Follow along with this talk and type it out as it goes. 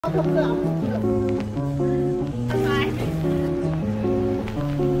Excuse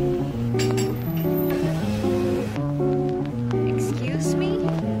me?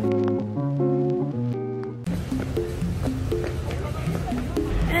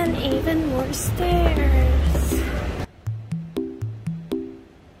 And even more stairs.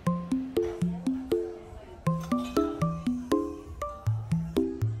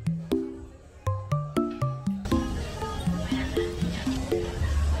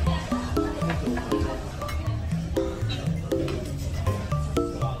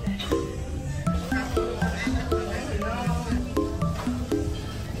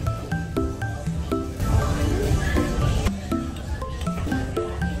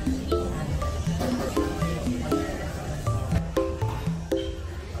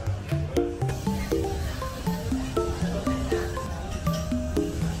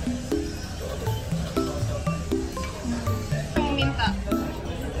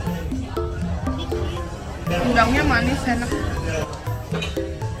 Udangnya manis, enak.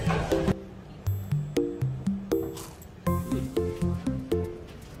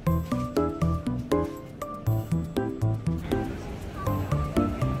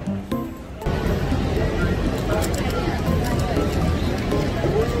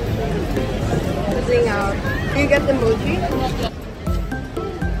 Fizzing out. Do you get the mochi?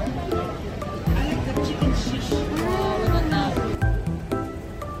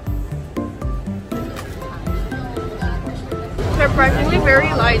 Surprisingly very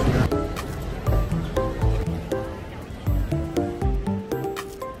light.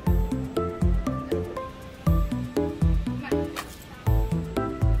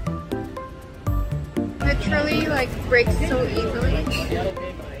 Literally like breaks so easily.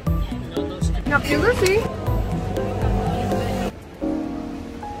 Enak juga sih.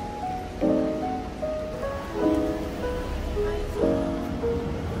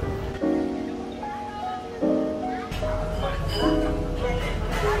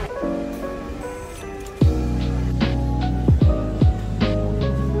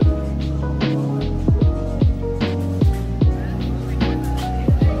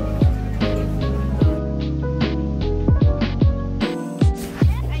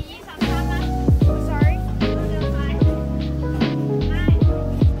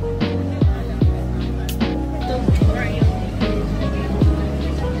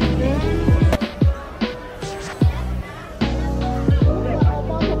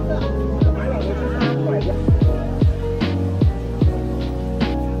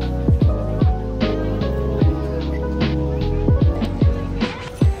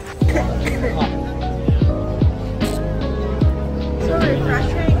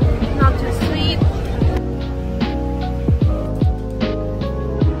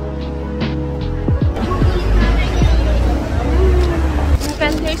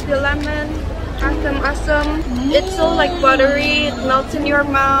 Asam. It's so like buttery, it melts in your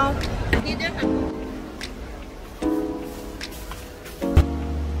mouth.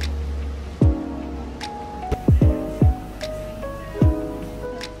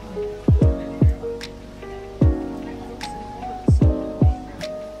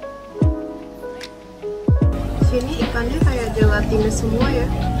 Sini ikannya kayak gelatina semua ya.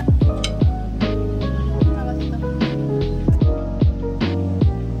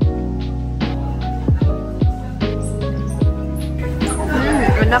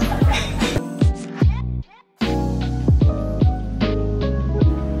 Enak.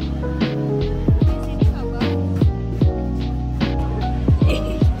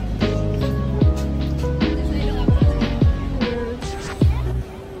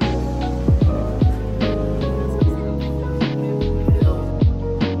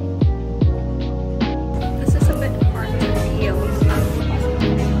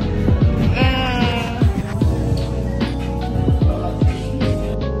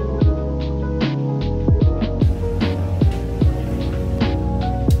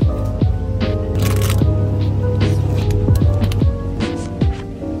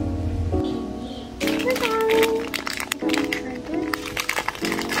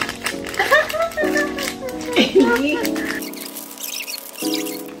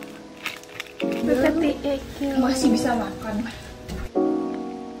 Masih bisa makan.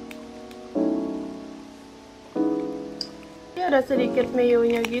 Ini ada sedikit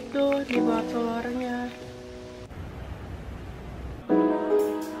mayonya gitu di bawah telurnya.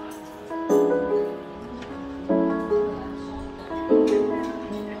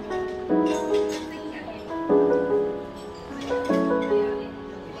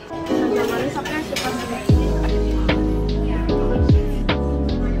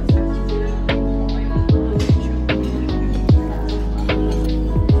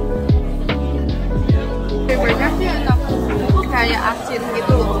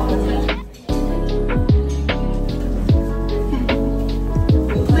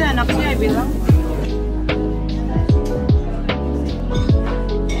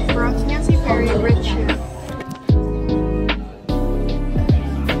 rich ya.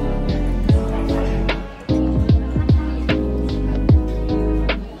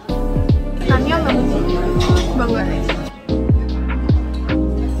 Ikannya lembut banget.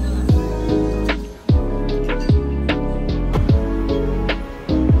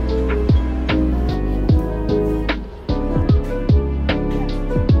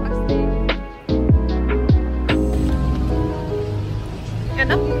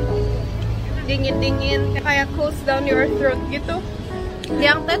 Enak, dingin-dingin, kayak cools down your throat gitu.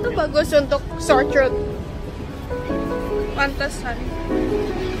 Yang teh tuh bagus untuk sore throat. Pantesan.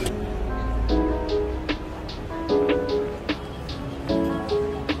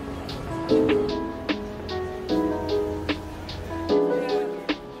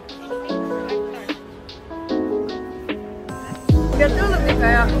 Dia tuh lebih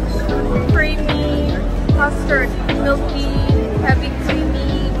kayak creamy custard, milky, heavy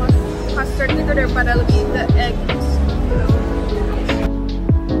creamy custard gitu daripada lebih the egg.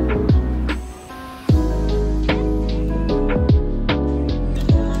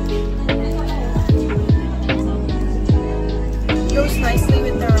 Goes nicely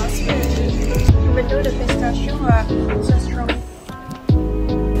with the raspberry, even though the pistachio nggak so strong.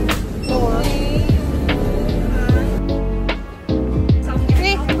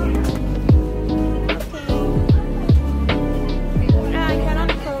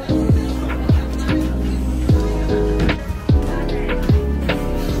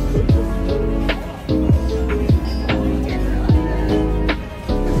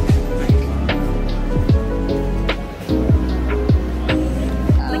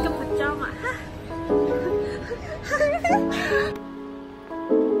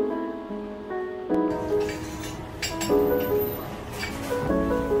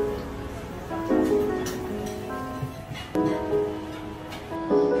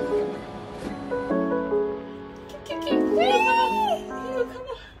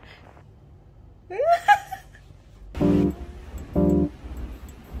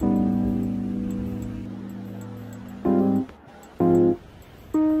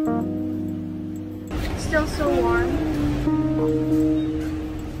 Still so warm.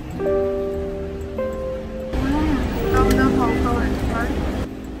 Of the Hong Kong egg-tart.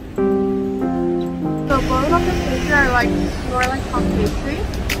 So both of the pastry are like more like hot pastry.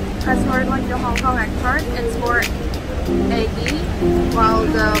 As for like the Hong Kong egg-tart, it's more eggy, while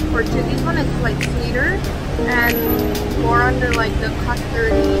the Portuguese one is like sweeter and more under like the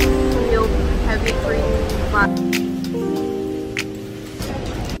custardy, milk, heavy cream vibe.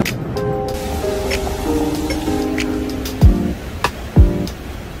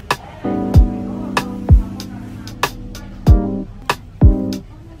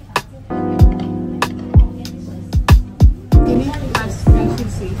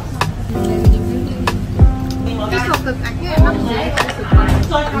 Hãy subscribe cho kênh Ghiền Mì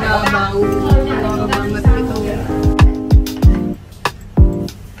Gõ để không bỏ lỡ những video hấp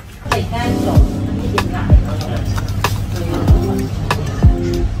dẫn.